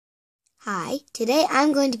Hi, today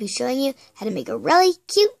I'm going to be showing you how to make a really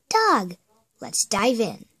cute dog. Let's dive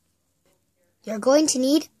in. You're going to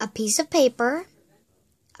need a piece of paper,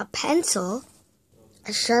 a pencil,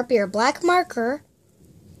 a Sharpie or black marker,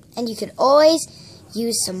 and you could always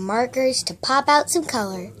use some markers to pop out some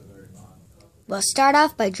color. We'll start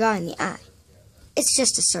off by drawing the eye. It's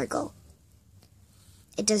just a circle.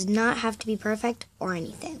 It does not have to be perfect or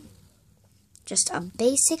anything. Just a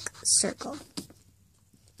basic circle.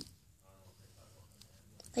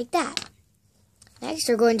 Like that. Next,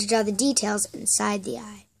 we're going to draw the details inside the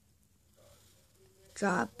eye.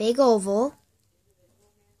 Draw a big oval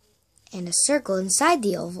and a circle inside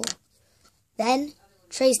the oval. Then,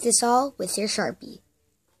 trace this all with your Sharpie.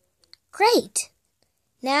 Great!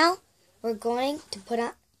 Now, we're going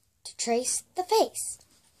to trace the face.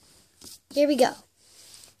 Here we go.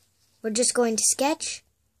 We're just going to sketch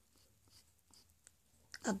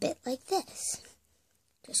a bit like this.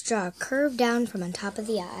 Just draw a curve down from on top of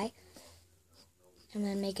the eye, and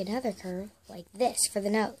then make another curve like this for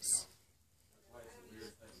the nose.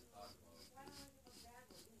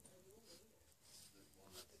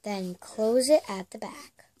 Then close it at the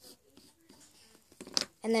back.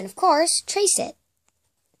 And then, of course, trace it.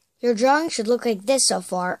 Your drawing should look like this so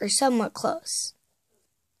far, or somewhat close.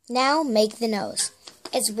 Now, make the nose.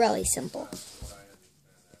 It's really simple.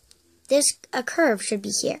 A curve should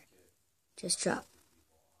be here. Just draw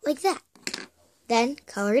like that. Then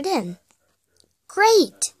color it in.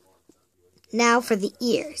 Great! Now for the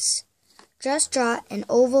ears. Just draw an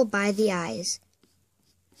oval by the eyes.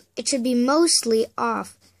 It should be mostly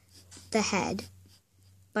off the head,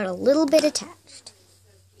 but a little bit attached.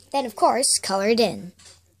 Then, of course, color it in.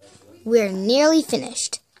 We're nearly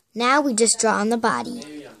finished. Now we just draw on the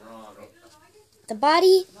body. The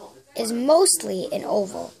body is mostly an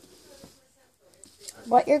oval.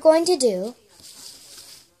 What you're going to do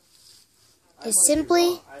is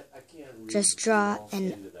simply just draw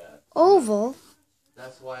an oval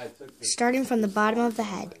starting from the bottom of the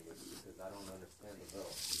head.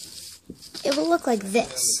 It will look like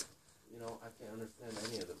this.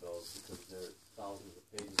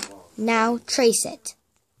 Now trace it.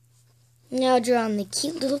 Now draw on the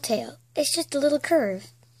cute little tail. It's just a little curve.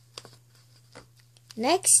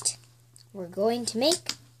 Next, we're going to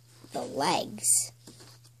make the legs.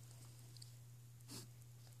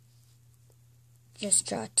 Just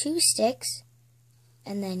draw 2 sticks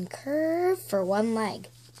and then curve for one leg.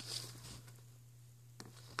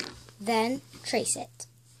 Then trace it.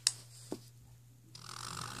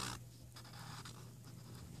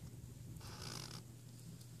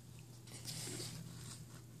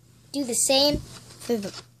 Do the same for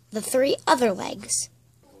the 3 other legs.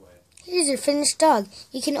 Here's your finished dog.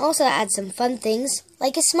 You can also add some fun things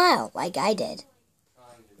like a smile, like I did.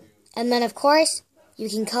 And then, of course, you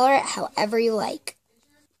can color it however you like.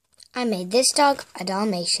 I made this dog a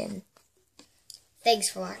Dalmatian. Thanks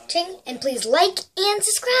for watching, and please like and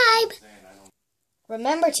subscribe.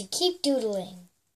 Remember to keep doodling.